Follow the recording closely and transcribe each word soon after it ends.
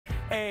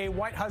A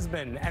white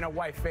husband and a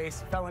wife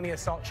face felony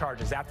assault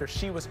charges after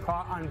she was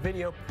caught on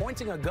video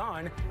pointing a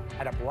gun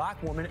at a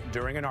black woman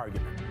during an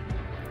argument.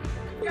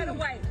 Get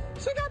away.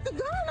 She got the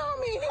gun on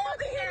me. He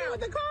wants to hit me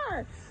with the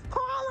car.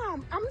 Call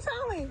him. I'm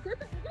telling.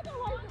 Get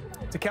away.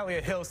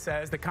 Takelia Hill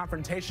says the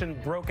confrontation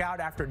broke out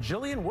after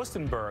Jillian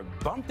Wustenberg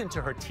bumped into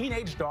her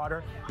teenage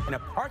daughter in a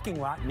parking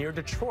lot near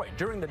Detroit.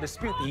 During the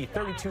dispute, the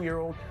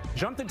 32-year-old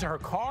jumped into her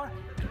car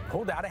and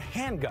pulled out a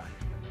handgun.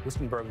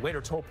 Wustenberg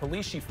later told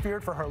police she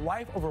feared for her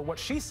life over what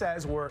she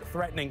says were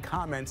threatening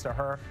comments to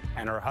her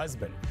and her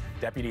husband.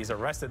 Deputies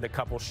arrested the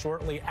couple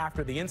shortly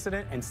after the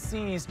incident and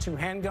seized 2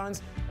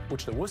 handguns,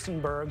 which the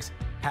Wustenbergs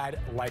had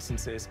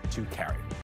licenses to carry.